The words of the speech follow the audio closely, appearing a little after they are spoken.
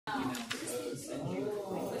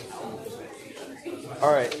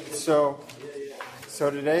All right, so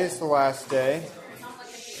today is the last day.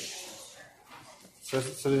 So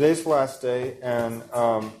today's the last day, and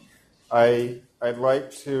I'd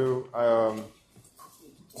like to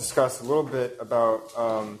discuss a little bit about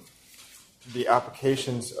the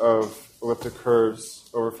applications of elliptic curves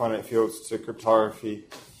over finite fields to cryptography.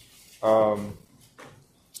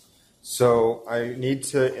 So I need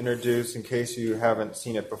to introduce, in case you haven't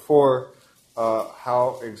seen it before,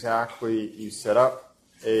 how exactly you set up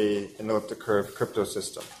an elliptic curve crypto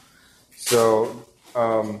system. So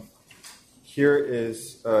here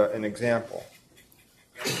is an example.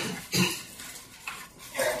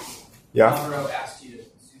 Yeah? Monroe asked you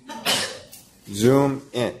to Zoom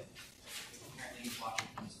in.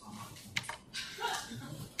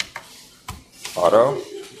 Auto.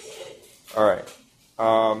 All right.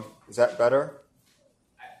 Is that better?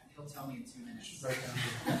 He'll tell me in 2 minutes.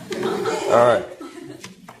 All right.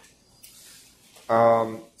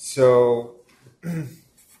 So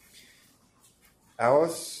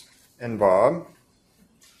Alice and Bob,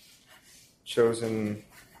 chosen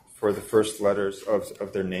for the first letters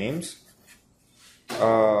of their names,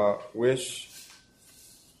 wish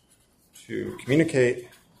to communicate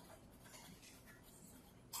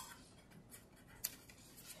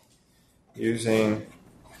using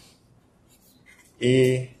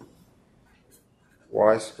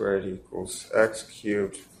y squared equals x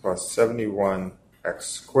cubed plus 71x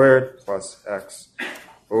squared plus x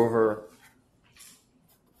over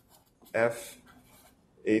f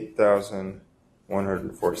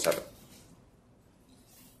 8,147.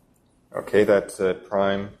 Okay, that's a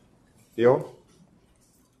prime field.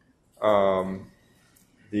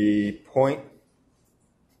 The point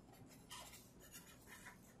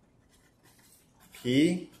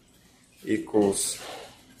P equals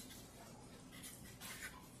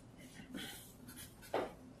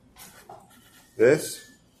this,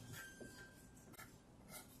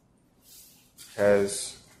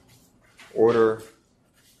 has order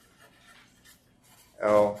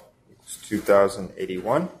L equals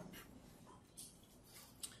 2081,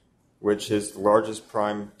 which is the largest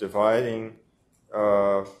prime dividing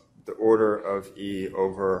the order of E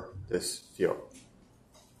over this field.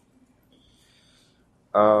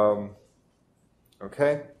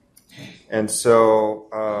 Okay, and so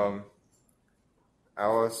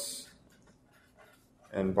Alice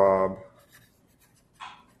and Bob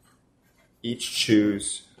each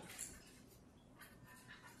choose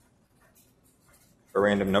a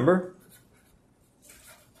random number.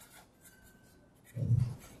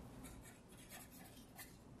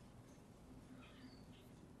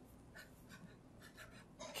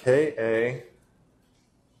 KA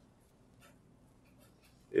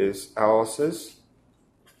is Alice's,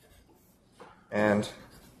 and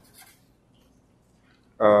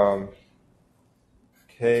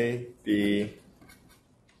KB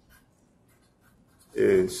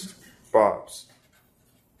is Bob's.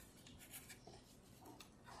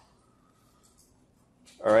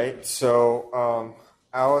 All right, so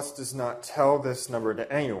Alice does not tell this number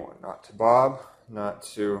to anyone, not to Bob, not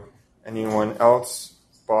to anyone else.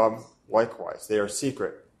 Bob, likewise. They are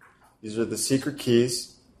secret. These are the secret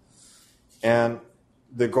keys, and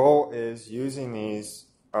the goal is using these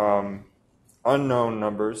unknown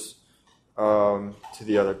numbers to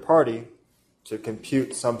the other party to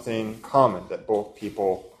compute something common that both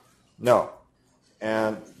people know.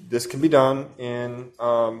 And this can be done in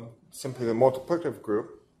simply the multiplicative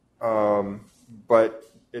group, but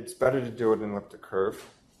it's better to do it in elliptic curve.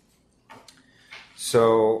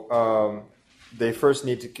 So they first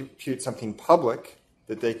need to compute something public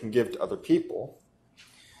that they can give to other people.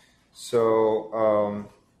 So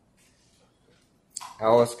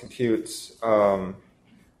Alice computes PA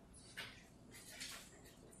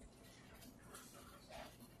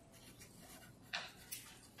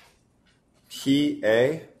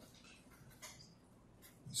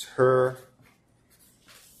is her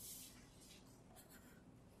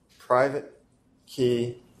private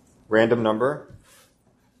key random number,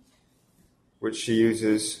 which she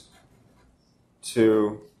uses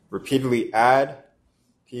to repeatedly add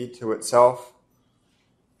P to itself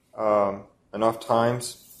enough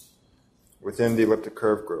times within the elliptic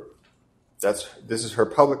curve group. This is her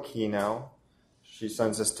public key now. She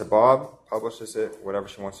sends this to Bob, publishes it, whatever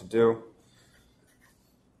she wants to do.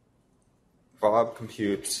 Bob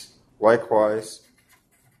computes, likewise,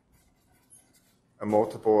 a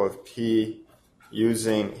multiple of P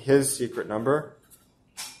using his secret number.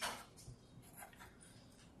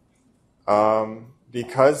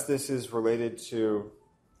 Because this is related to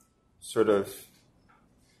sort of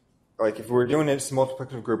like if we were doing it as a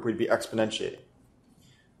multiplicative group, we'd be exponentiating.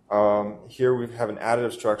 Here we have an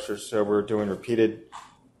additive structure, so we're doing repeated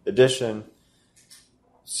addition.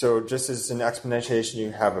 So just as in exponentiation,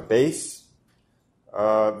 you have a base.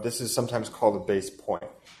 This is sometimes called a base point.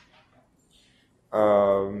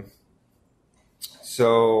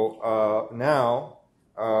 Now,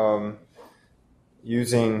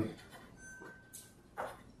 using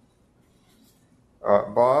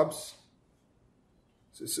Bob's,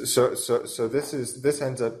 so this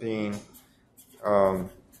ends up being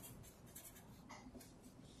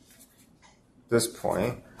this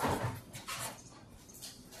point,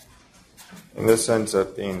 and this ends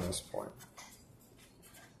up being this point.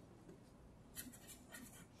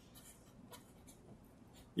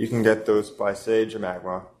 You can get those by Sage or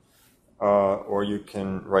Magma, or you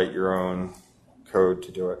can write your own code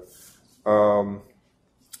to do it.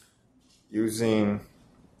 Using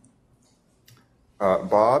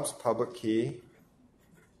Bob's public key,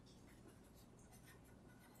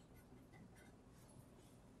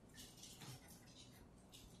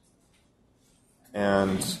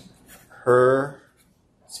 and her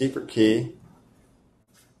secret key,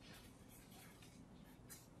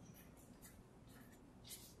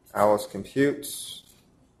 Alice computes.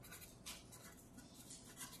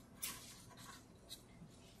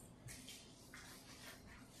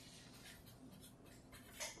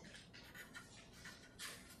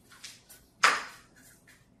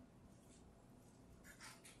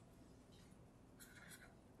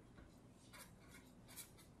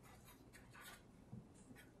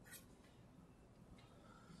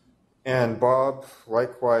 And Bob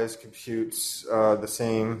likewise computes the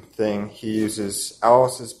same thing. He uses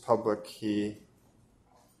Alice's public key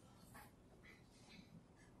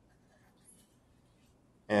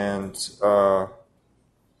and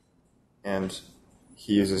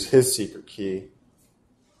he uses his secret key.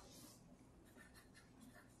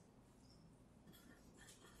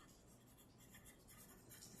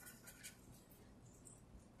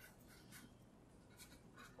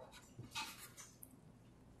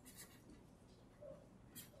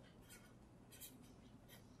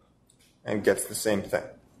 And gets the same thing.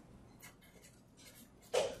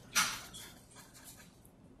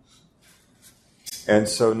 And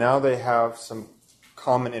so now they have some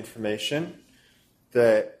common information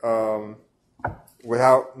that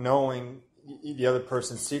without knowing the other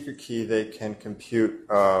person's secret key, they can compute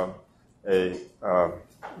a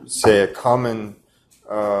common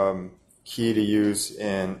key to use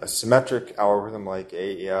in a symmetric algorithm like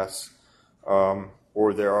AES.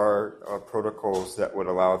 Or there are protocols that would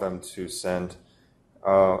allow them to send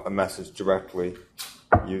a message directly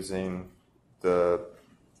using the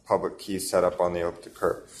public key set up on the elliptic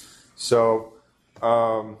curve. So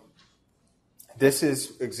this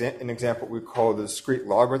is an example we call the discrete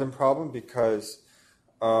logarithm problem because,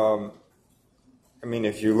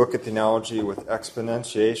 if you look at the analogy with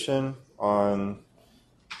exponentiation on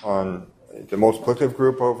the multiplicative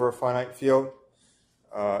group over a finite field,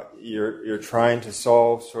 you're trying to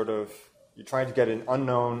solve you're trying to get an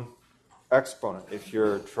unknown exponent if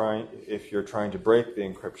you're trying to break the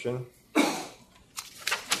encryption.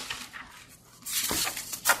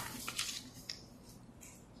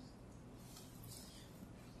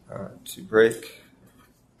 To break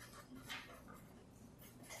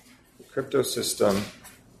the crypto system,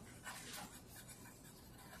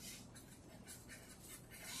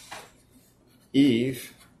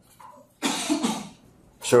 Eve,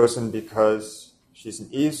 chosen because she's an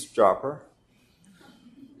eavesdropper,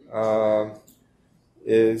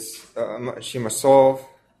 she must solve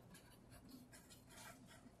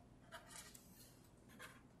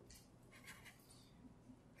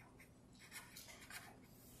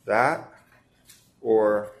that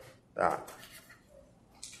or that.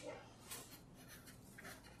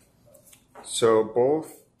 So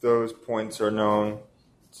both those points are known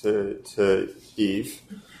to Eve,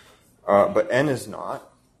 but n is not.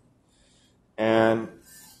 And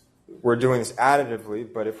we're doing this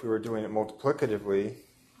additively, but if we were doing it multiplicatively,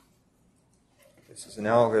 this is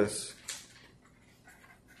analogous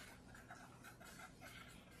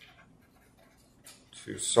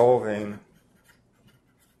to solving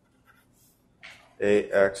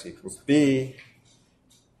AX equals B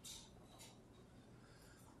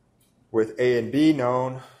with A and B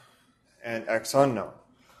known and X unknown.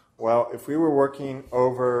 Well, if we were working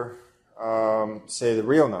over, say, the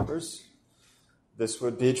real numbers, this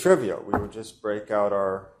would be trivial. We would just break out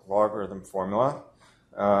our logarithm formula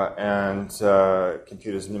and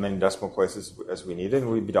compute as many decimal places as we needed,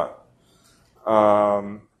 and we'd be done.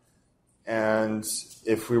 And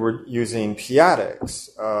if we were using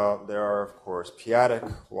p-adics, there are, of course,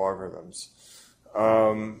 p-adic logarithms.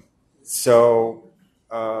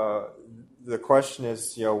 The question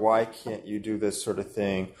is, why can't you do this sort of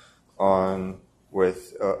thing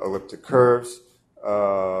with elliptic curves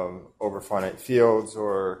over finite fields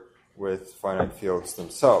or with finite fields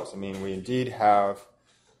themselves? I mean, we indeed have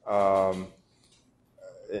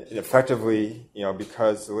effectively,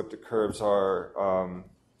 because elliptic curves are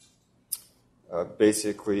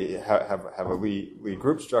basically have a Lie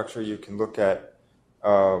group structure, you can look at,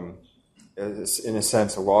 in a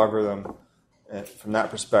sense, a logarithm. And from that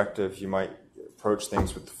perspective, you might approach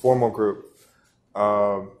things with the formal group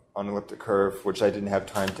on elliptic curve, which I didn't have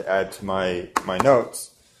time to add to my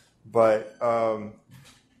notes. But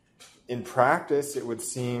in practice, it would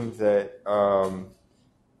seem that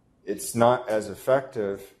it's not as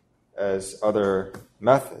effective as other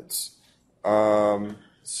methods.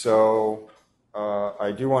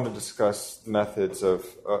 I do want to discuss methods of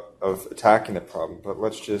attacking the problem, but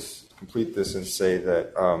let's just complete this and say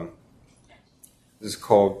that this is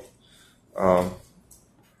called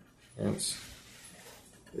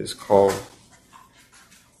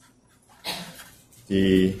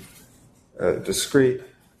the discrete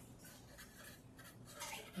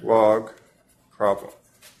log problem,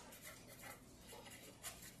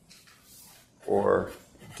 or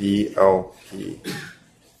DLP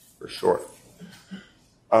for short.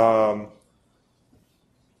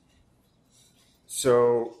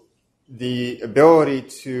 So the ability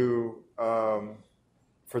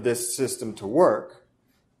for this system to work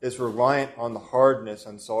is reliant on the hardness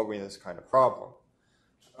on solving this kind of problem.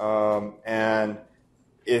 And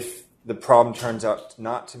if the problem turns out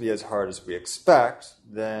not to be as hard as we expect,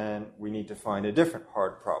 then we need to find a different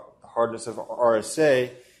hard problem. The hardness of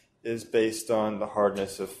RSA is based on the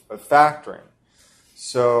hardness of factoring.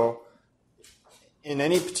 So in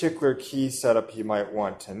any particular key setup you might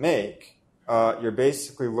want to make, you're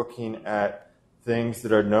basically looking at things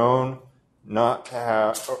that are known not to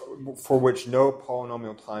have, for which no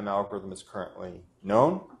polynomial time algorithm is currently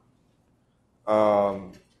known.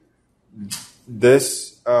 The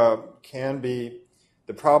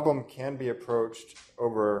problem can be approached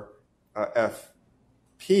over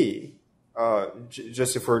FP,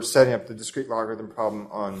 just if we're setting up the discrete logarithm problem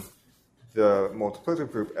on the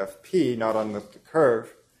multiplicative group FP, not on the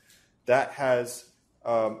curve, that has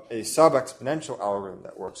a sub-exponential algorithm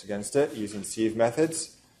that works against it using sieve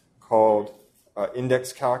methods called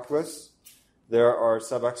index calculus. There are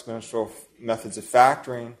sub-exponential methods of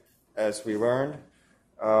factoring, as we learned,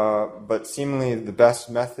 but seemingly the best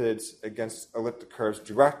methods against elliptic curves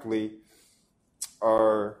directly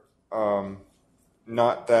are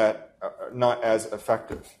not as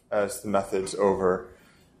effective as the methods over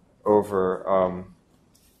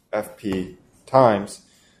FP times.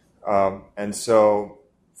 And so,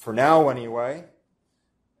 for now anyway,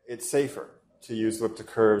 it's safer to use elliptic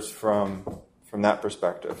curves from that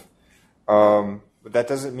perspective. But that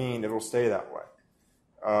doesn't mean it'll stay that way.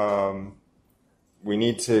 We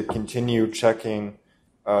need to continue checking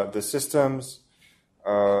the systems,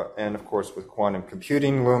 and of course with quantum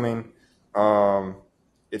computing looming,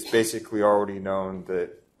 it's basically already known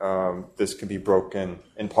that this can be broken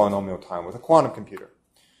in polynomial time with a quantum computer.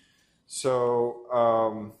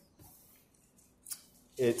 So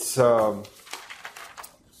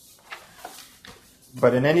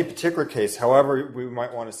but in any particular case, however we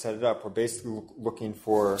might want to set it up, we're basically looking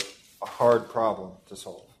for a hard problem to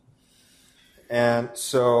solve. And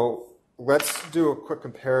so let's do a quick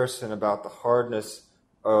comparison about the hardness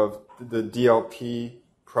of the DLP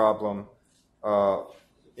problem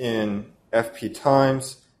in FP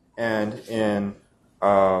times and in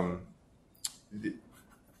over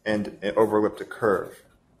elliptic curve.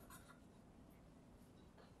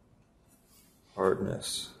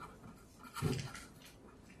 Hardness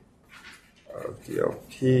of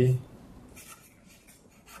DLP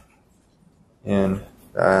in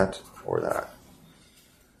that or that.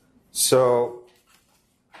 So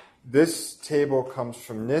this table comes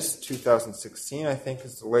from NIST 2016, I think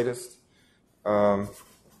is the latest. NIST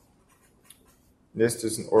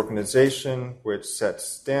is an organization which sets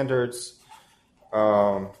standards.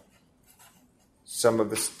 Some of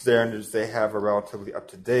the standards they have are relatively up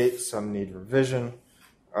to date, some need revision,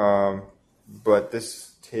 but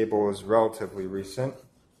this table is relatively recent.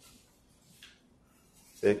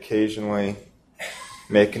 They occasionally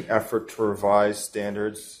make an effort to revise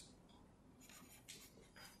standards.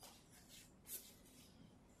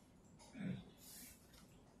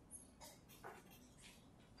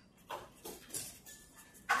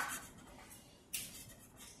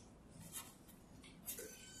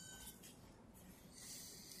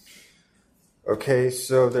 Okay,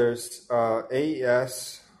 so there's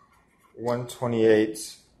AES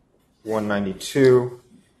 128, 192,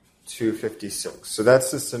 256. So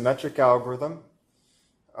that's the symmetric algorithm.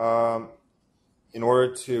 In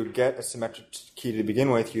order to get a symmetric key to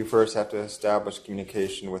begin with, you first have to establish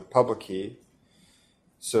communication with public key.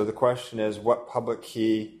 So the question is, what public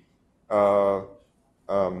key, and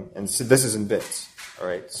so this is in bits, all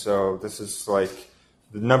right? So this is like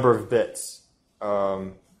the number of bits.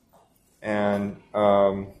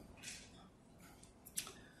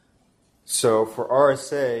 So for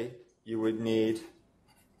RSA, you would need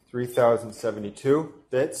 3072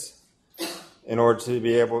 bits in order to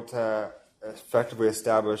be able to effectively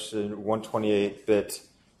establish a 128-bit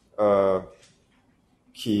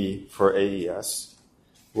key for AES.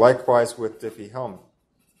 Likewise with Diffie-Hellman.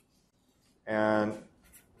 And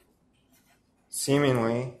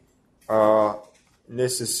seemingly,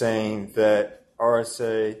 this is saying that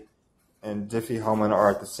RSA and Diffie-Hellman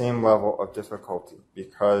are at the same level of difficulty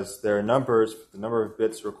because their numbers, the number of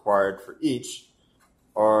bits required for each,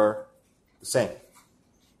 are the same.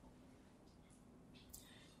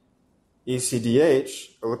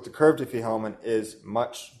 ECDH, elliptic curve Diffie-Hellman, is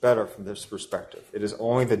much better from this perspective. It is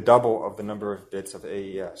only the double of the number of bits of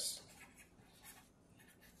AES.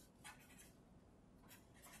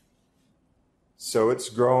 So it's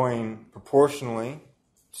growing proportionally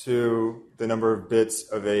to the number of bits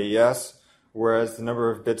of AES, whereas the number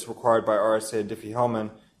of bits required by RSA and Diffie-Hellman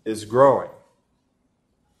is growing.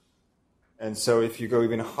 And so if you go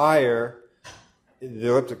even higher, the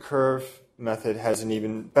elliptic curve method has an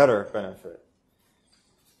even better benefit.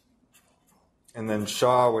 And then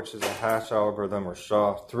SHA, which is a hash algorithm, or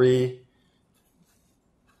SHA-3,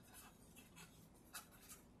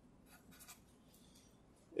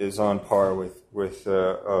 is on par with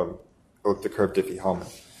elliptic curve Diffie-Hellman.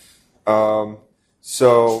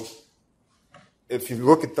 So if you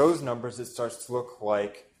look at those numbers, it starts to look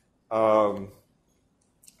like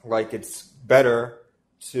it's better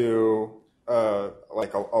to a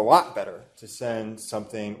lot better to send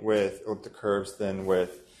something with elliptic curves than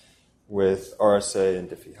with RSA and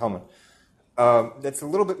Diffie-Hellman. That's a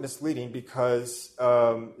little bit misleading because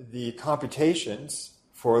the computations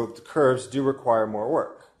for elliptic curves do require more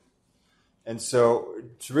work. And so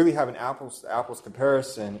to really have an apples-to-apples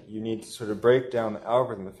comparison, you need to sort of break down the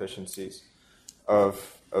algorithm efficiencies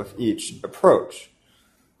of each approach.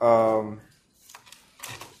 So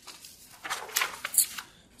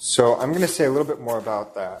I'm going to say a little bit more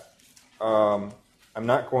about that. I'm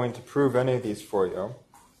not going to prove any of these for you.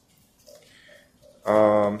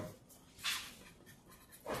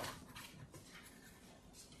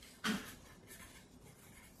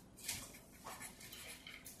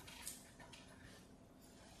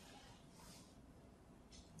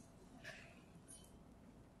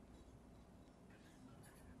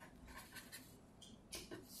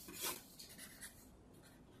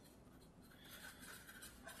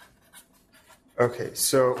 Okay,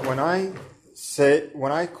 so when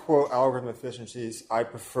I quote algorithm efficiencies, I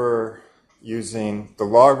prefer using the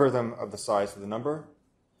logarithm of the size of the number,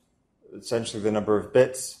 essentially the number of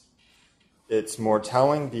bits. It's more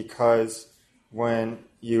telling because when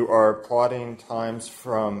you are plotting times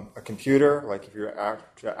from a computer, like if you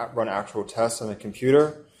run actual tests on a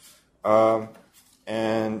computer,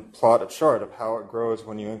 and plot a chart of how it grows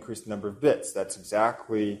when you increase the number of bits, that's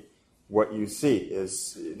exactly what you see,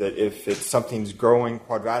 is that if something's growing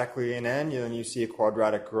quadratically in n, then you see a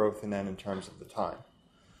quadratic growth in n in terms of the time.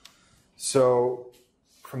 So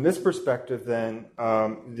from this perspective, then,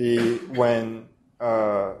 when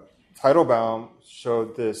Teitelbaum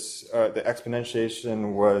showed this, the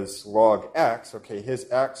exponentiation was log x, okay,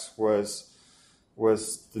 his x was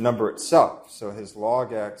the number itself, so his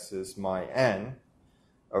log x is my n,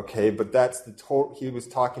 okay, but that's the total. He was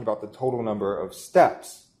talking about the total number of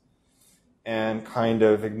steps and kind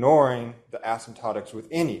of ignoring the asymptotics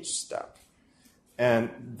within each step. And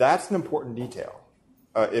that's an important detail.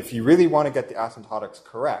 If you really want to get the asymptotics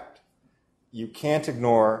correct, you can't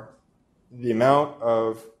ignore the amount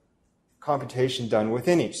of computation done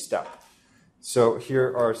within each step. So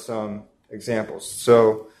here are some examples.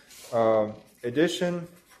 So addition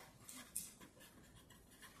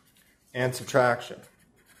and subtraction.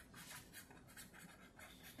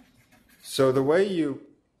 So the way you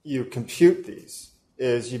compute these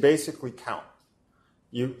is you basically count.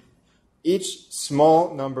 Each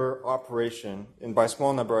small number operation, and by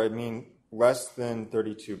small number I mean less than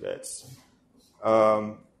 32 bits,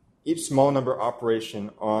 each small number operation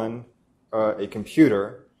on a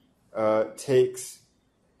computer takes,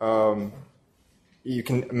 you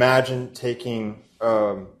can imagine taking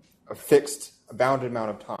a bounded amount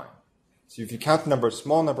of time. So if you count the number of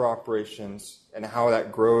small number operations and how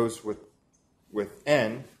that grows with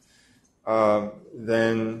n,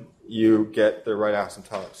 then you get the right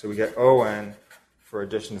asymptotic. So we get ON for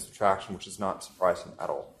addition and subtraction, which is not surprising at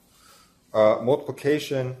all.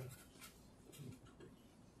 Multiplication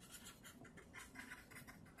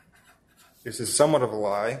this is somewhat of a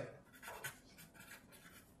lie.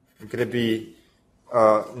 I'm going to be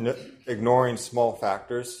ignoring small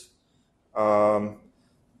factors.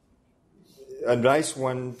 A nice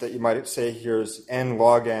one that you might say here is n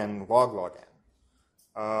log n log log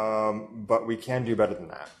n. But we can do better than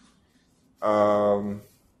that.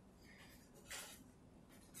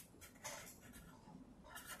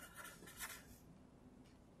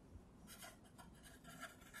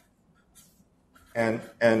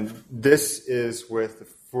 And this is with the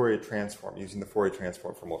Fourier transform, using the Fourier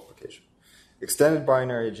transform for multiplication. Extended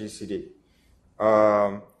binary GCD.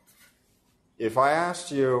 If I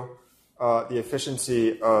asked you the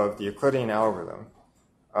efficiency of the Euclidean algorithm,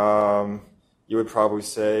 you would probably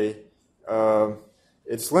say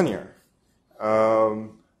it's linear.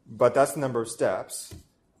 But that's the number of steps.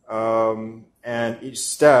 And each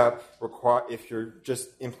step, if you're just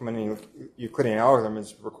implementing Euclidean algorithm,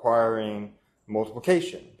 is requiring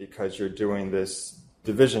multiplication because you're doing this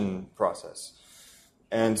division process.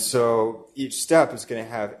 And so each step is going to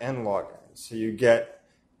have n log n. So you get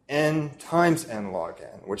n times n log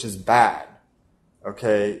n, which is bad.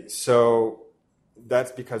 Okay, so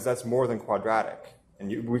that's because that's more than quadratic.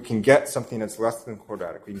 And we can get something that's less than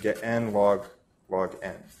quadratic. We can get n log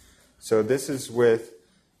n. So this is with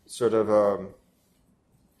sort of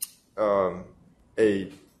a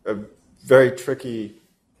very tricky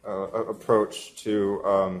approach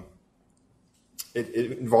to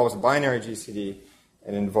it involves a binary GCD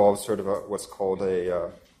and involves sort of what's called a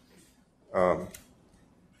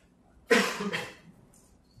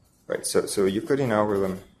right. So Euclidean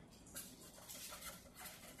algorithm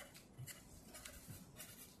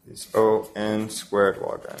is O(n) squared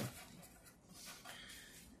log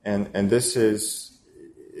n, and this is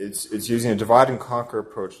it's using a divide and conquer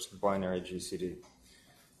approach to the binary GCD.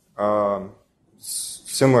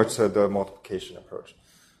 Similar to the multiplication approach.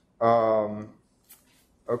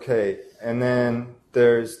 Okay, and then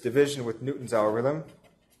there's division with Newton's algorithm.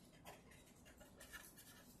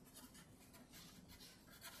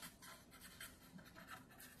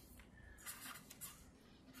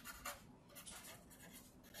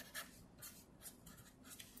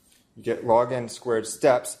 You get log n squared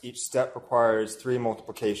steps. Each step requires 3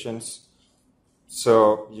 multiplications.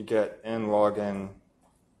 So you get n log n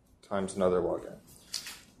times another log n.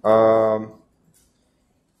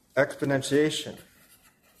 Exponentiation.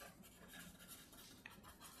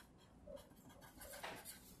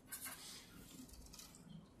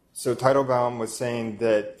 So Teitelbaum was saying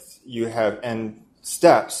that you have n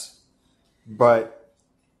steps, but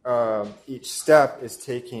each step is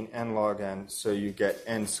taking n log n, so you get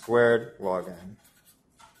n squared log n.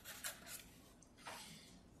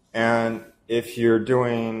 And if you're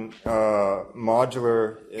doing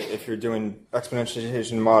if you're doing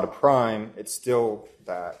exponentiation mod of prime, it's still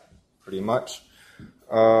that pretty much.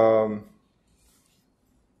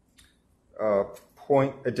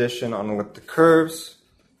 Point addition on elliptic curves.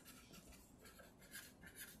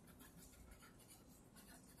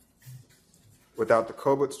 Without the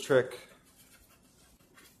Koblitz trick,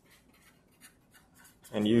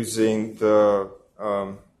 and using the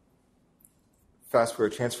fast Fourier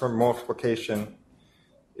transform, multiplication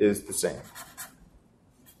is the same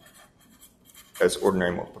as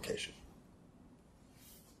ordinary multiplication.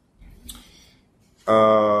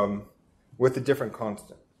 With a different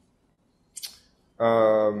constant.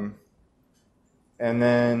 And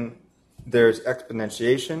then there's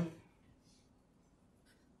exponentiation.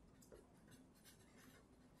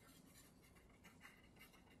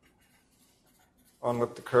 On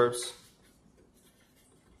elliptic curves,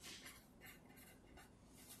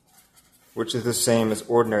 which is the same as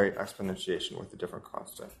ordinary exponentiation with a different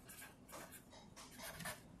constant.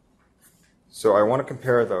 So I want to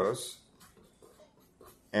compare those.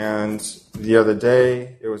 And the other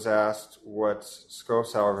day, it was asked what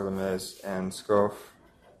Skof's algorithm is, and Skof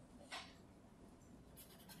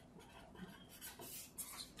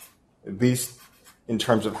at least in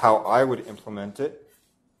terms of how I would implement it,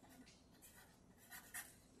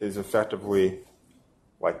 is effectively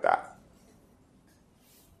like that,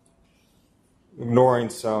 ignoring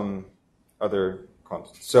some other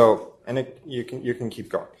constants. So, and you can keep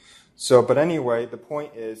going. So, but anyway, the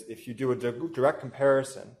point is, if you do a direct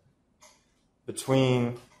comparison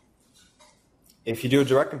between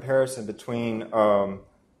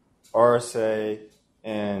RSA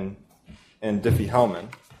and in Diffie-Hellman,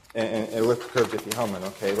 and elliptic curve Diffie-Hellman.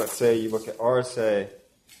 Okay, let's say you look at RSA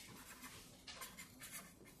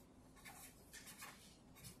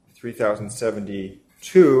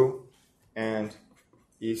 3072 and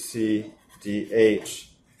ECDH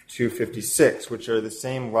 256, which are the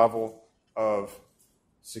same level of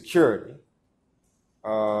security.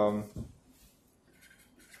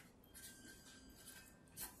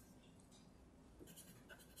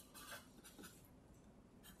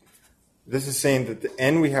 This is saying that the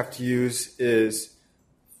n we have to use is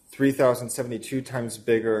 3072 times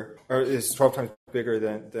bigger, or is 12 times bigger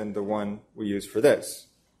than the one we use for this.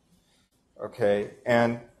 Okay,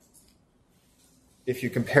 and if you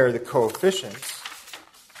compare the coefficients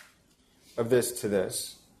of this to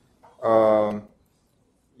this,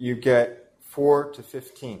 you get 4 to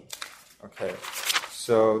 15. Okay,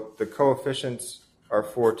 so the coefficients are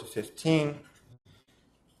 4 to 15,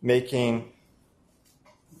 making,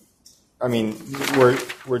 I mean,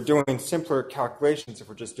 we're doing simpler calculations if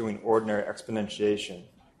we're just doing ordinary exponentiation.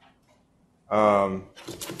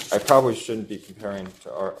 I probably shouldn't be comparing to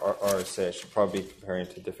RSA. I should probably be comparing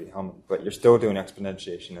to Diffie-Hellman, but you're still doing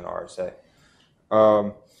exponentiation in RSA.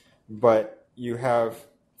 But you have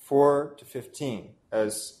 4 to 15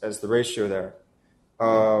 as the ratio there.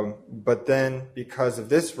 But then, because of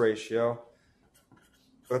this ratio,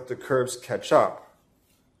 let the curves catch up.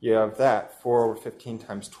 You have that, 4 over 15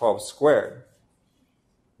 times 12 squared,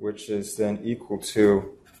 which is then equal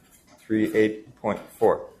to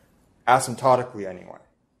 38.4, asymptotically anyway.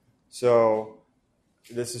 So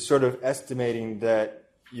this is sort of estimating that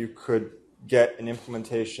you could get an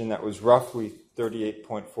implementation that was roughly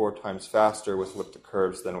 38.4 times faster with elliptic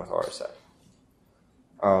curves than with RSA.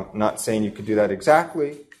 Not saying you could do that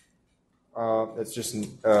exactly. It's just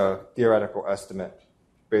a theoretical estimate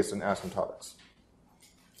based on asymptotics.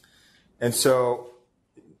 And so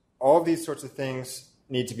all of these sorts of things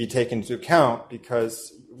need to be taken into account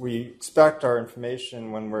because we expect our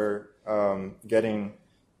information when we're getting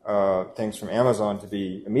things from Amazon to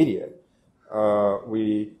be immediate.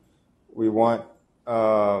 We want,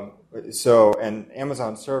 and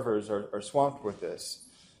Amazon servers are swamped with this.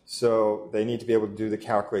 So they need to be able to do the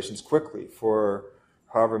calculations quickly for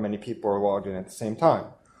however many people are logged in at the same time.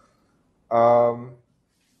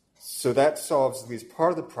 So that solves at least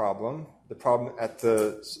part of the problem at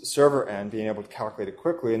the server end, being able to calculate it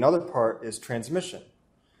quickly. Another part is transmission.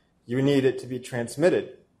 You need it to be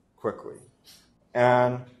transmitted quickly.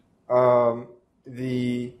 And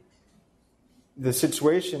the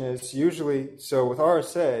situation is usually, so with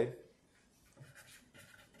RSA,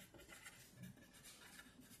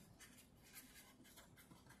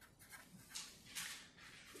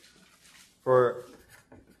 for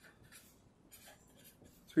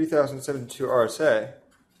 3072 RSA,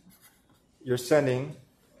 you're sending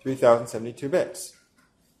 3072 bits.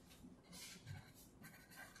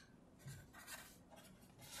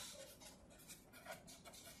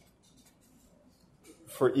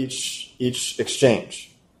 For each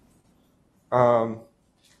exchange. For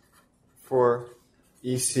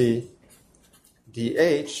ECDH,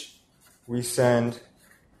 we send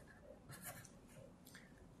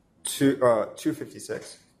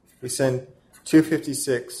 256. We send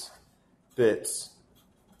 256 bits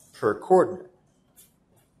per coordinate.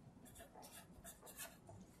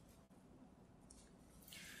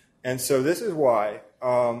 And so this is why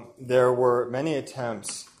there were many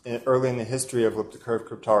attempts early in the history of elliptic curve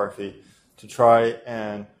cryptography to try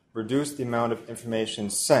and reduce the amount of information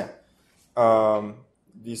sent,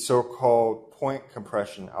 these so-called point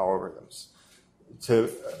compression algorithms,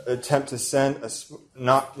 to attempt to send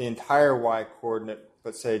not the entire y-coordinate,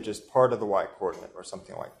 but say just part of the y-coordinate or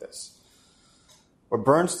something like this. What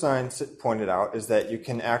Bernstein pointed out is that you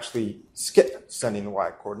can actually skip sending the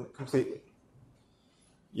y-coordinate completely.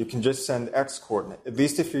 You can just send the x-coordinate. At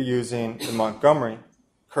least if you're using the Montgomery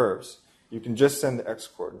curves, you can just send the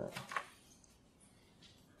x-coordinate.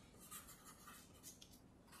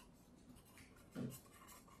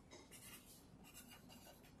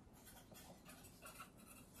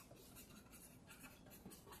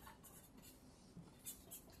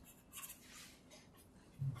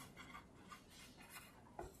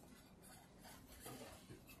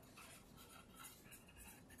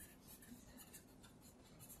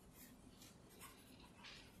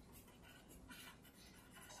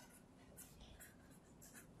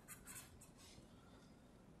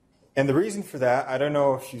 And the reason for that, I don't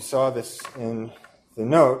know if you saw this in the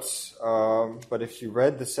notes, but if you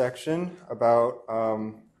read the section about,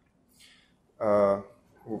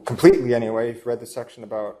 completely anyway, if you read the section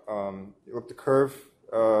about elliptic curve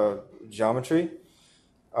geometry,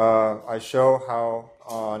 I show how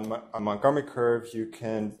on a Montgomery curve you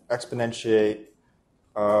can exponentiate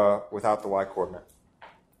without the y-coordinate.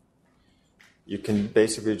 You can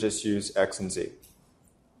basically just use x and z.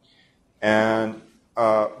 And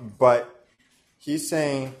but he's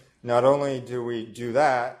saying not only do we do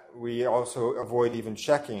that, we also avoid even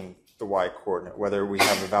checking the y-coordinate, whether we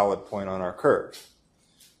have a valid point on our curve.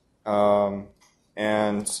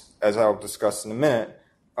 And as I'll discuss in a minute,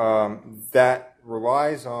 that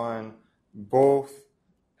relies on both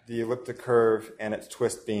the elliptic curve and its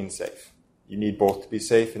twist being safe. You need both to be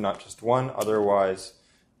safe and not just one, otherwise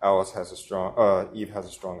Eve has a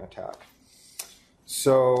strong attack.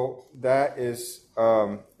 So that is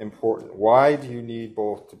important. Why do you need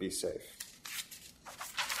both to be safe?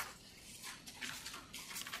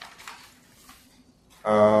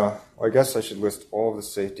 I guess I should list all of the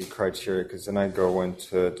safety criteria because then I go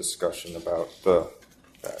into discussion about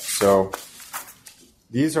that. So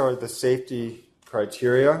these are the safety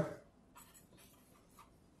criteria.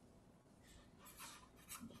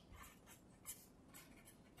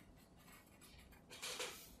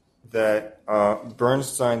 That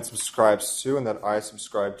Bernstein subscribes to and that I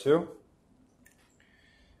subscribe to.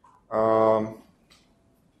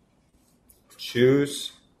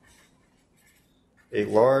 Choose a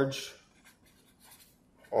large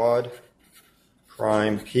odd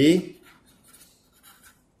prime P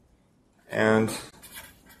and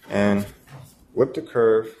an elliptic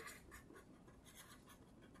curve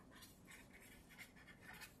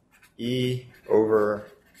E over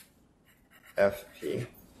FP,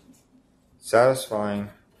 satisfying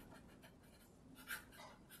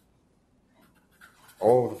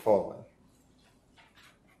all of the following.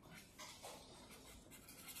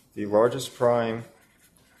 The largest prime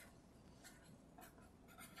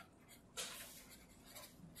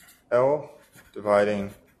L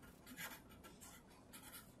dividing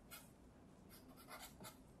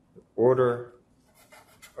the order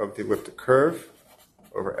of the elliptic curve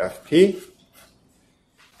over FP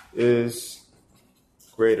is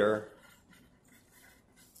greater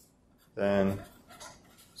than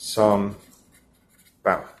some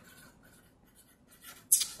bound.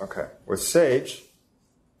 Okay, with SAGE,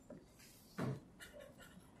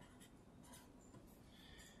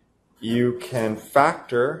 you can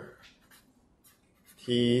factor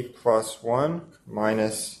P plus 1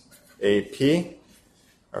 minus AP,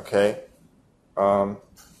 okay, and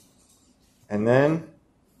then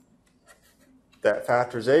that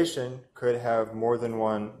factorization could have more than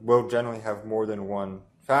one, will generally have more than one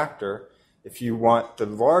factor. If you want the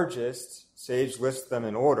largest, SAGE lists them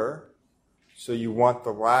in order, so you want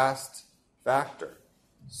the last factor.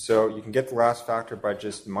 So you can get the last factor by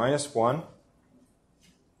just minus 1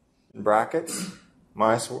 in brackets.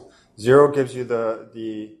 Minus 0 gives you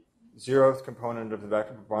the 0th component of the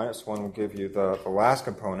vector, but minus 1 will give you the last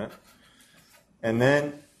component. And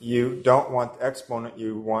then you don't want the exponent,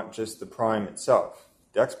 you want just the prime itself.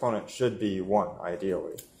 The exponent should be 1,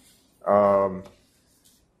 ideally.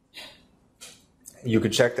 You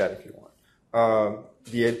could check that if you want.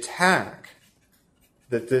 The attack,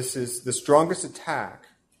 that this is the strongest attack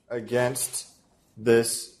against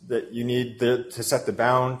this, that you need to set the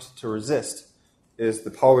bound to resist, is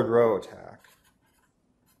the Pollard-Roe attack,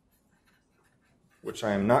 which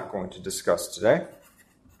I am not going to discuss today.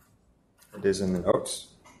 It is in the notes.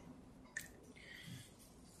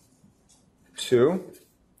 2,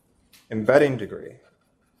 embedding degree.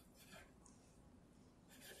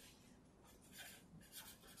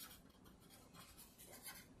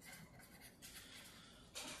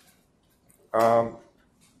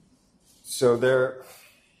 So the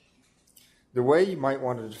way you might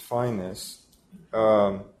want to define this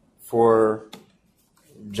for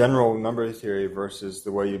general number theory versus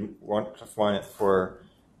the way you want to define it for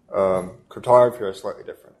cryptography are slightly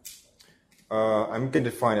different. I'm going to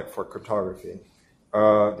define it for cryptography.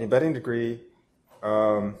 The embedding degree,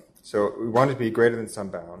 so we want it to be greater than some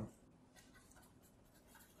bound.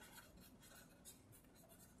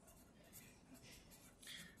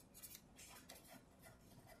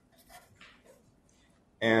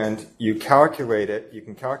 And you can calculate it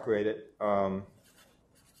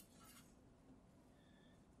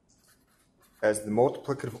as the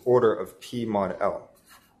multiplicative order of P mod L.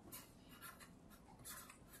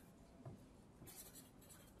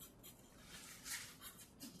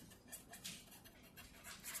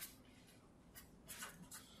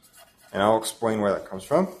 And I'll explain where that comes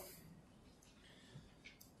from.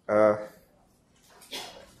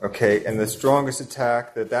 Okay, and the strongest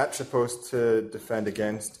attack that's supposed to defend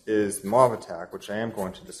against is the Mauve attack, which I am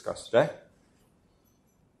going to discuss today.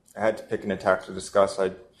 I had to pick an attack to discuss.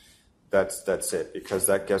 That's it, because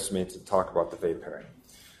that gets me to talk about the Veil pairing.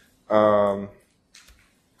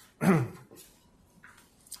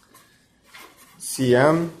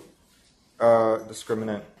 CM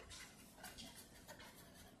discriminant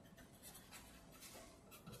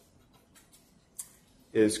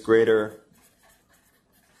is greater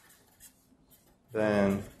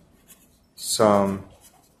than some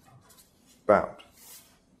bound.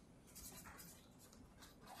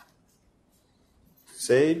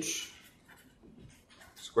 Sage,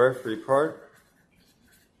 square free part,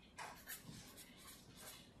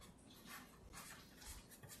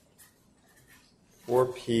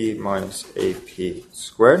 (4p minus 8p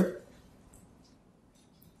squared).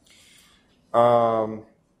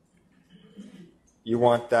 You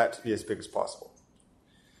want that to be as big as possible.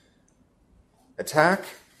 Attack,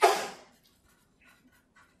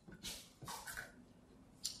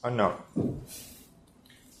 unknown.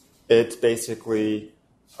 It's basically,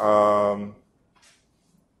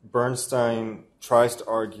 Bernstein tries to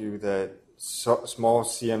argue that small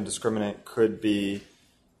CM discriminant could be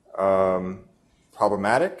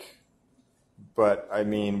problematic, but I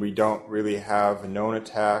mean, we don't really have a known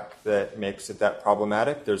attack that makes it that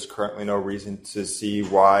problematic. There's currently no reason to see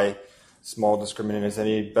why small discriminant is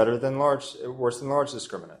any better than worse than large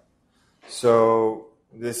discriminant. So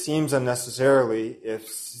this seems unnecessarily, if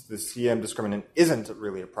the CM discriminant isn't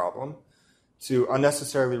really a problem, to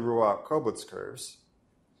unnecessarily rule out Koblitz curves,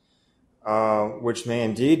 which may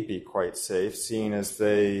indeed be quite safe, seeing as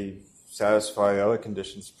they satisfy the other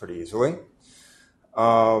conditions pretty easily.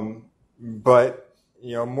 But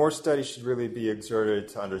more study should really be exerted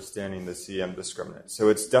to understanding the CM discriminant. So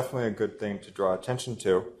it's definitely a good thing to draw attention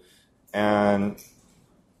to. And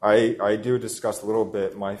I do discuss a little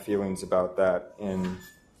bit my feelings about that in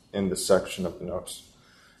this section of the notes.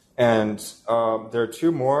 And there are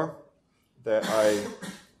two more that I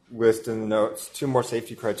list in the notes, two more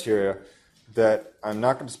safety criteria that I'm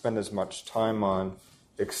not going to spend as much time on,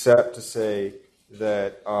 except to say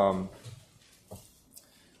that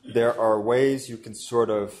there are ways you can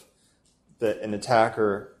that an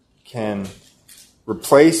attacker can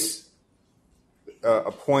replace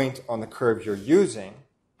a point on the curve you're using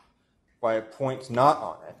by a point not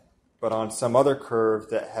on it, but on some other curve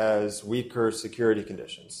that has weaker security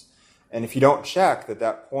conditions. And if you don't check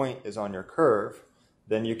that point is on your curve,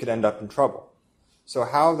 then you could end up in trouble. So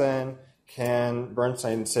how then can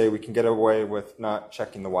Bernstein say we can get away with not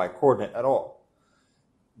checking the y-coordinate at all?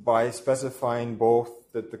 By specifying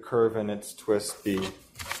both that the curve and its twist be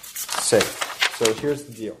safe. So here's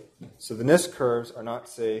the deal. So the NIST curves are not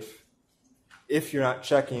safe if you're not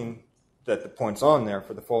checking that the point's on there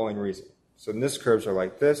for the following reason. So NIST curves are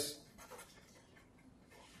like this.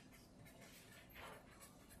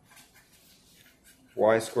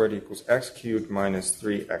 Y squared equals x cubed minus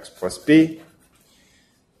 3x plus b.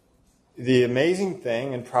 The amazing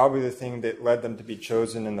thing, and probably the thing that led them to be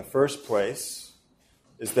chosen in the first place,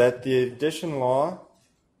 is that the addition law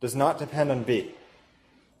does not depend on b.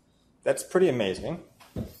 That's pretty amazing.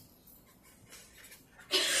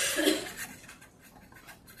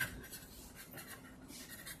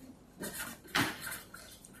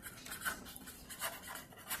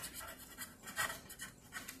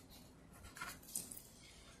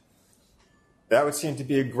 That would seem to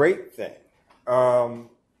be a great thing.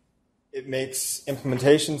 It makes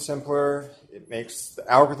implementation simpler. It makes the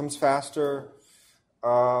algorithms faster.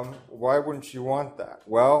 Why wouldn't you want that?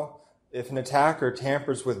 Well, if an attacker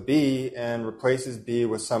tampers with B and replaces B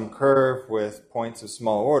with some curve with points of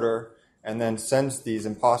small order and then sends these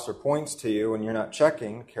imposter points to you and you're not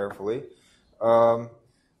checking carefully,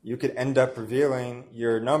 you could end up revealing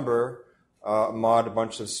your number mod a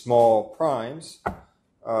bunch of small primes,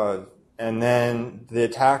 and then the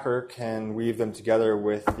attacker can weave them together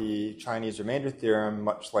with the Chinese remainder theorem,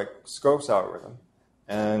 much like Scope's algorithm,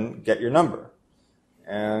 and get your number.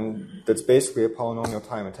 And that's basically a polynomial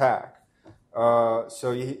time attack.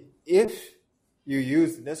 If you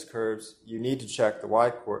use the NIST curves, you need to check the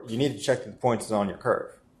y-coordinate. You need to check that the point is on your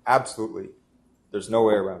curve. Absolutely. There's no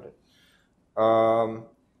way around it.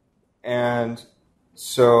 And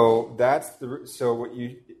so that's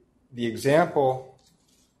the example.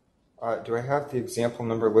 Do I have the example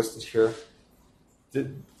number listed here?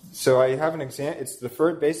 So I have an example. It's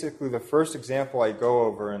basically the first example I go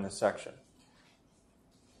over in the section.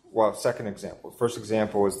 Well, second example. First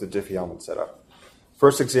example is the Diffie-Hellman setup.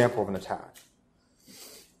 First example of an attack.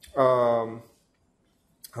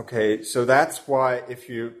 Okay, so that's why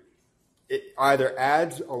it either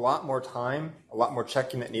adds a lot more time, a lot more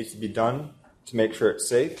checking that needs to be done to make sure it's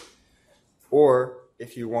safe, or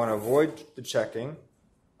if you want to avoid the checking,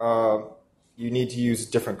 you need to use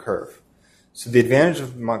a different curve. So the advantage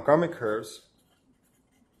of Montgomery curves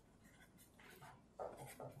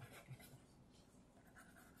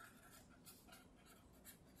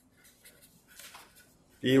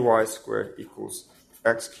by squared equals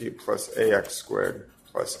x cubed plus ax squared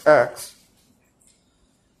plus x.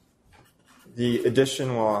 The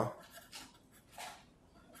addition law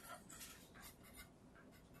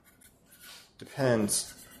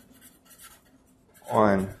depends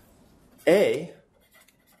on A,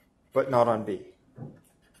 but not on B.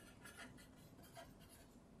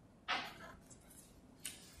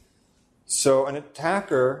 So an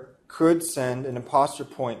attacker could send an imposter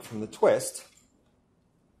point from the twist,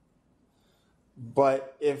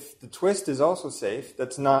 but if the twist is also safe, they're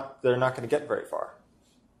not going to get very far.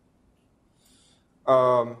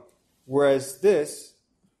 Whereas this,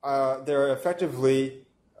 there are effectively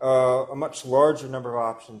a much larger number of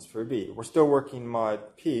options for B. We're still working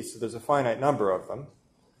mod P, so there's a finite number of them,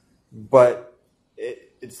 but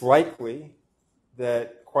it's likely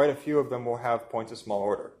that quite a few of them will have points of small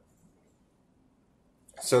order.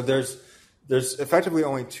 So there's effectively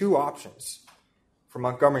only two options for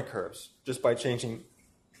Montgomery curves, just by changing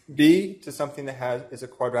B to something that is a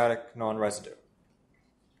quadratic non-residue.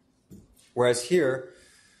 Whereas here,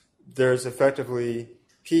 there's effectively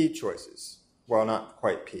P choices. Well, not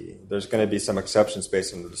quite P. There's going to be some exceptions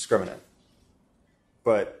based on the discriminant.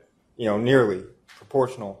 But, nearly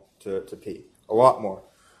proportional to P. A lot more.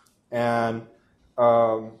 And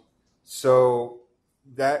so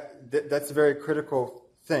that's a very critical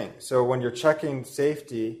thing. So when you're checking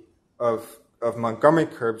safety of Montgomery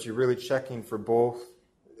curves, you're really checking for both,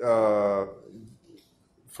 for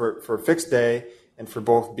fixed A, and for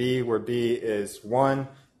both B, where B is 1,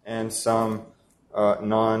 and some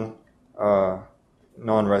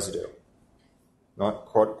non-residue, not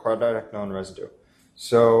quadratic non-residue.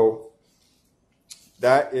 So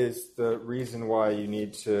that is the reason why you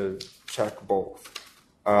need to check both.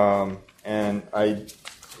 And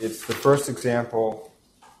it's the first example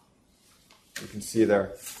you can see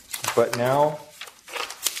there. But now,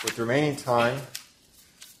 with remaining time,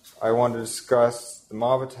 I want to discuss the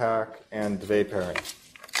mob attack and Debye pairing.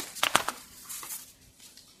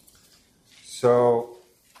 So,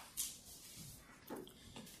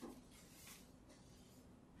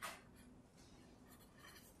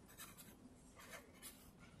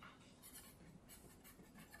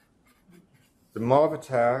 the mob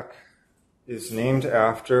attack is named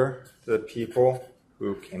after the people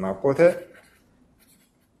who came up with it.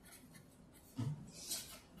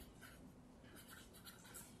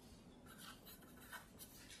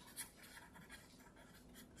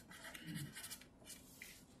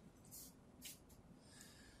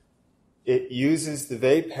 It uses the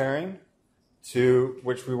Debye pairing,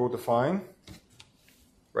 which we will define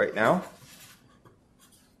right now.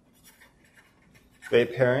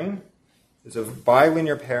 Debye pairing is a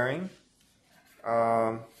bilinear pairing.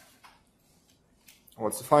 Well,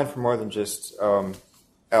 it's defined for more than just L,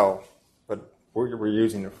 but we're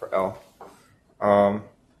using it for L.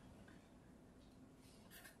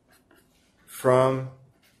 From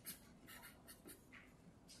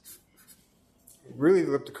really the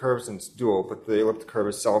elliptic curve isn't dual, but the elliptic curve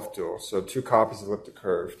is self-dual. So two copies of the elliptic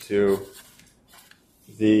curve to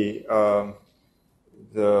the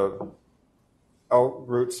L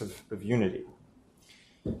roots of unity.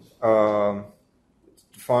 It's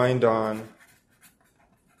defined on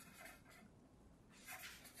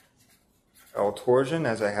L torsion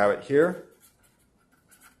as I have it here.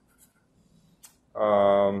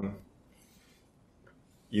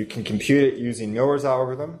 You can compute it using Miller's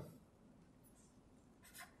algorithm.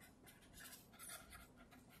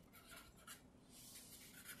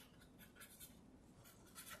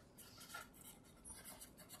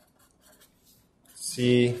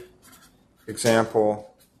 See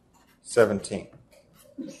example 17.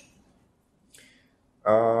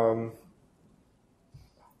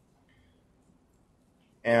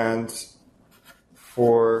 And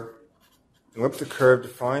for an elliptic curve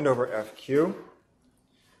defined over FQ,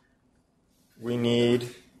 we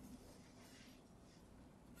need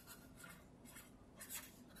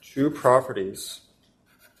two properties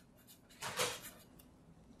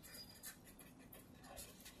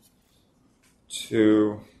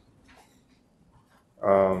to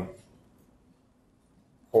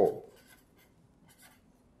hold.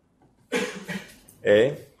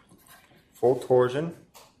 A, full torsion,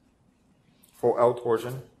 full L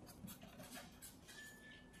torsion.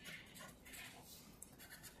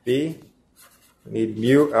 B, we need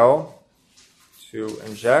mu L to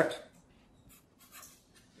inject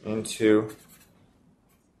into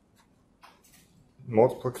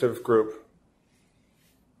multiplicative group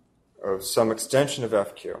of some extension of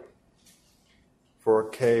FQ for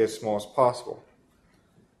k as small as possible,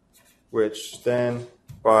 which then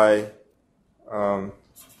by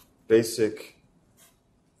basic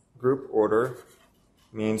group order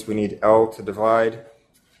means we need L to divide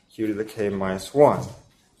q to the k minus 1,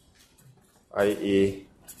 i.e.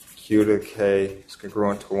 q to the k is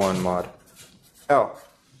congruent to 1 mod L.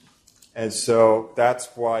 And so that's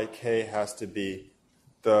why k has to be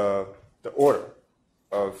the order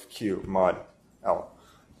of q mod L.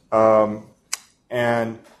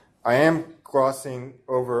 And I am glossing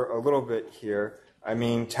over a little bit here. I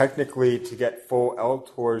mean, technically, to get full L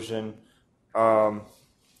torsion,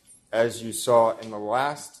 as you saw in the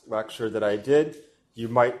last lecture that I did, you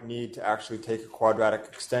might need to actually take a quadratic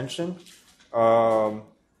extension.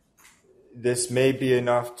 This may be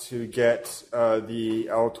enough to get the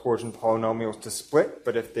L torsion polynomials to split,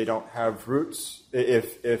 but if they don't have roots,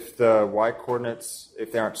 if the y coordinates,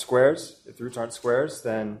 if they aren't squares, if the roots aren't squares,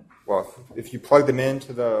 then, well, if you plug them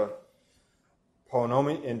into the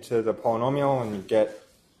polynomial and you get,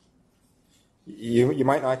 you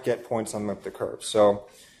might not get points on the curve. So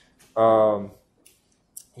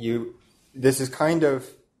this is kind of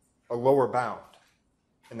a lower bound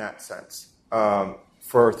in that sense.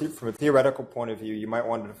 From a theoretical point of view, you might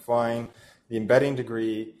want to define the embedding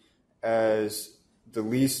degree as the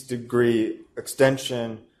least degree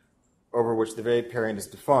extension over which the Weyl-Pairing is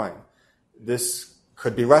defined. This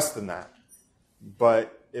could be less than that,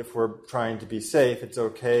 but if we're trying to be safe, it's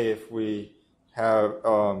okay if we have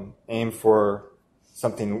aim for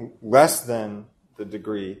something less than the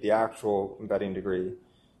degree, the actual embedding degree.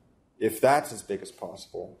 If that's as big as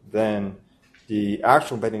possible, then the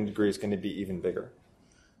actual embedding degree is going to be even bigger.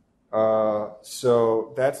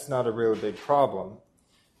 So that's not a really big problem.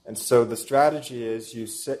 And so the strategy is you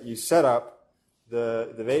set up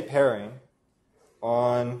the Weyl-Pairing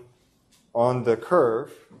on the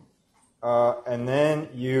curve, and then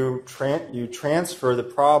you transfer the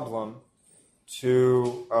problem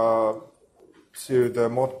to the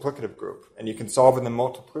multiplicative group, and you can solve in the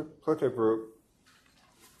multiplicative group.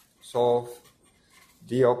 Solve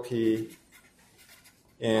DLP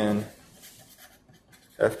in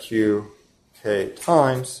FQK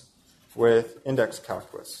times with index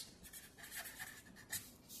calculus,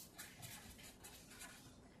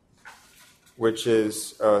 which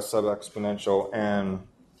is sub-exponential and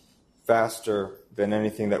faster than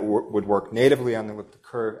anything that would work natively on the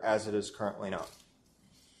curve as it is currently known.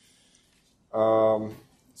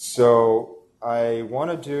 So I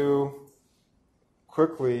want to do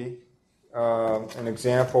quickly an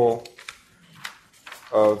example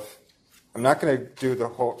of, I'm not going to do the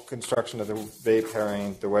whole construction of the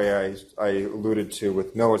Weyl-Pairing the way I alluded to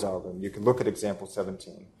with Miller's algorithm. You can look at example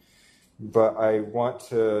 17. But I want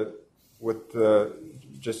to, with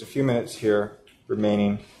just a few minutes here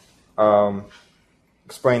remaining,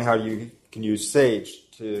 explain how you can use Sage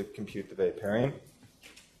to compute the Weyl-Pairing.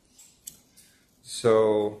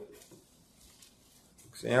 So,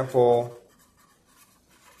 example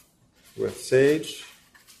with Sage.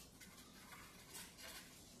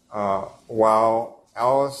 While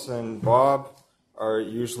Alice and Bob are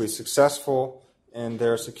usually successful in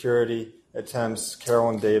their security attempts, Carol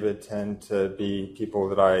and David tend to be people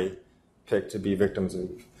that I pick to be victims of.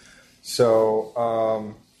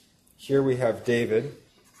 So here we have David.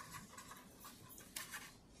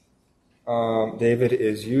 David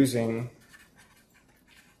is using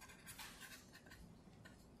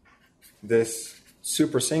this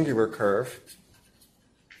supersingular curve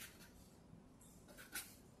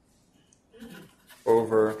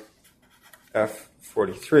over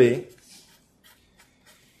F43.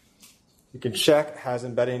 You can check has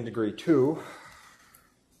embedding degree 2.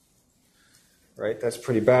 Right, that's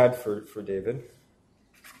pretty bad for David.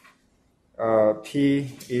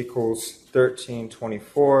 P equals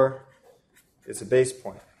 1324 is a base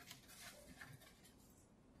point.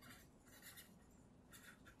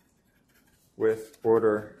 With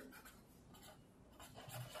order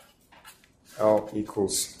L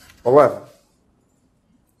equals 11.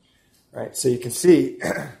 Right, so you can see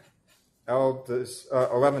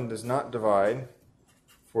 11 does not divide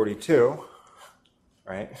 42,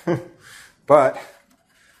 right? But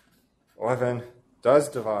 11 does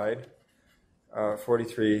divide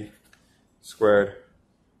 43 squared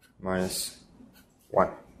minus 1,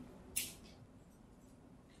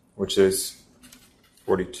 which is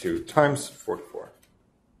 42 times 44.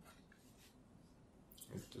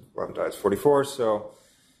 11 divides 44, so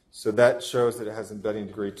that shows that it has embedding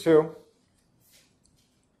degree 2.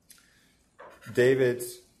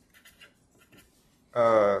 David's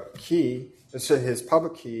key, so his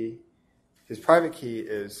public key, his private key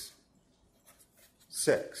is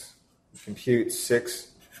 6. Compute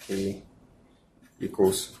 6p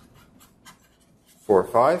equals 4,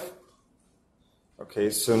 5. Okay,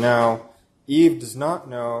 so now Eve does not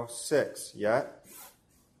know 6 yet.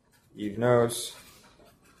 Eve knows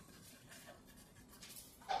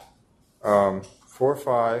 4,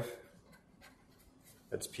 5.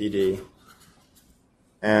 That's PD.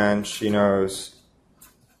 And she knows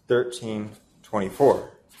 13,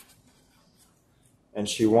 24. And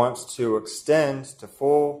she wants to extend to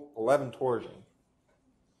full 11 torsion.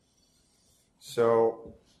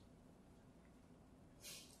 So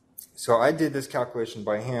I did this calculation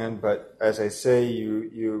by hand, but as I say,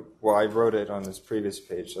 I wrote it on this previous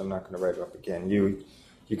page, so I'm not going to write it up again. You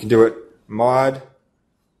can do it mod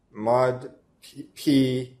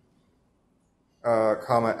P,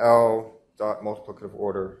 comma L dot multiplicative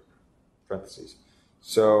order parentheses.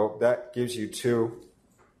 So that gives you 2.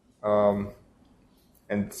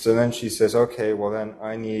 And so then she says, okay, well then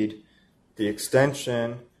I need the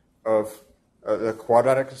extension of, the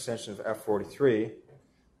quadratic extension of F43.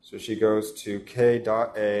 So she goes to K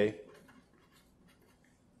dot A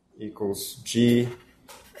equals G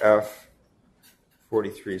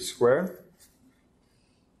F43 squared.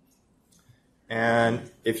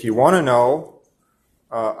 And if you want to know,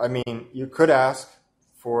 you could ask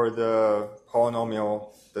for the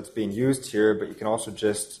polynomial that's being used here, but you can also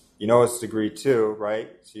just, it's degree 2, right?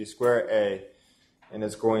 So you square A, and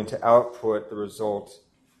it's going to output the result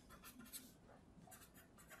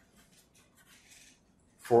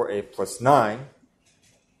 4A plus 9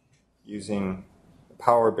 using the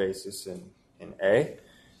power basis in A.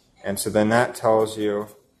 And so then that tells you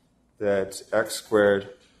that x squared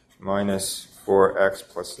minus 4x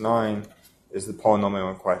plus 9 is the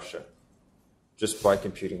polynomial in question, just by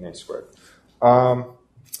computing A squared.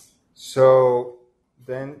 So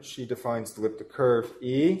then she defines the elliptic curve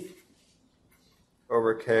E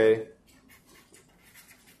over K.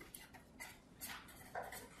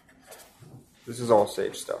 This is all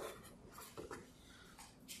sage stuff.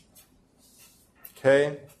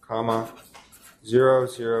 K, comma, 0,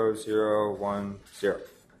 0, 0, 1, 0.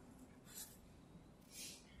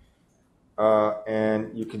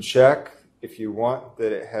 And you can check, if you want,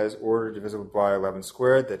 that it has order divisible by 11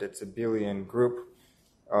 squared, that it's a abelian group.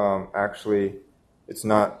 Actually, it's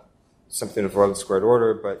not something of 11 squared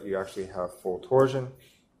order, but you actually have full torsion.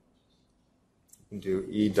 You can do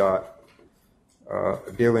E dot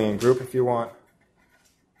abelian group if you want.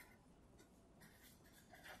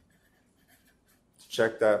 To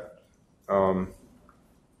check that, you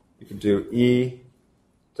can do E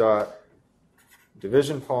dot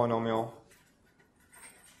division polynomial.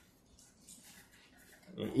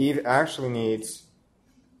 And Eve actually needs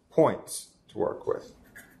points to work with.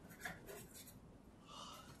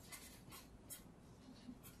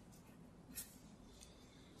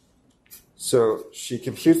 So she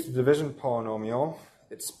computes the division polynomial.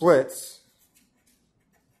 It splits.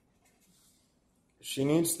 She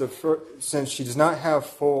needs the first, since she does not have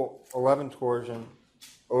full 11 torsion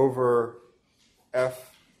over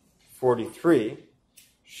F43,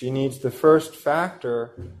 she needs the first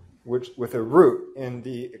factor with a root in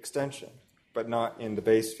the extension, but not in the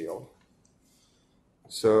base field.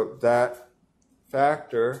 So that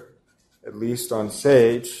factor, at least on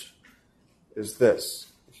Sage, is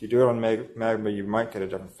this. If you do it on Magma, you might get a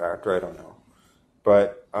different factor, I don't know.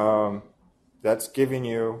 But that's giving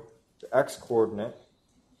you the x-coordinate.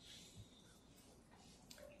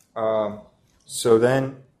 So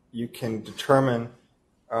then you can determine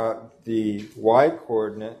the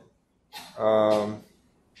y-coordinate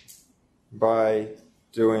by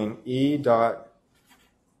doing E dot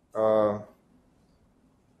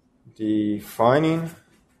defining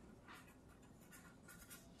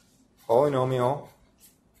polynomial,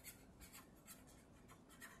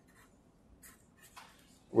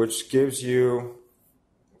 which gives you,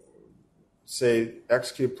 say,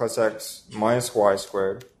 x cubed plus x minus y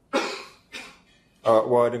squared.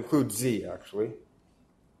 Well, it includes z, actually.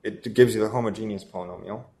 It gives you the homogeneous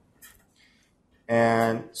polynomial.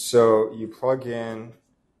 And so you plug in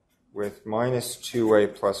with minus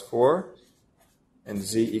 2a plus 4, and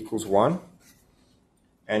z equals 1.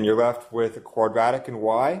 And you're left with a quadratic in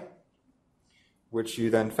y, which you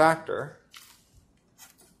then factor.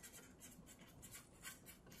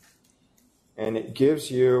 And it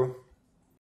gives you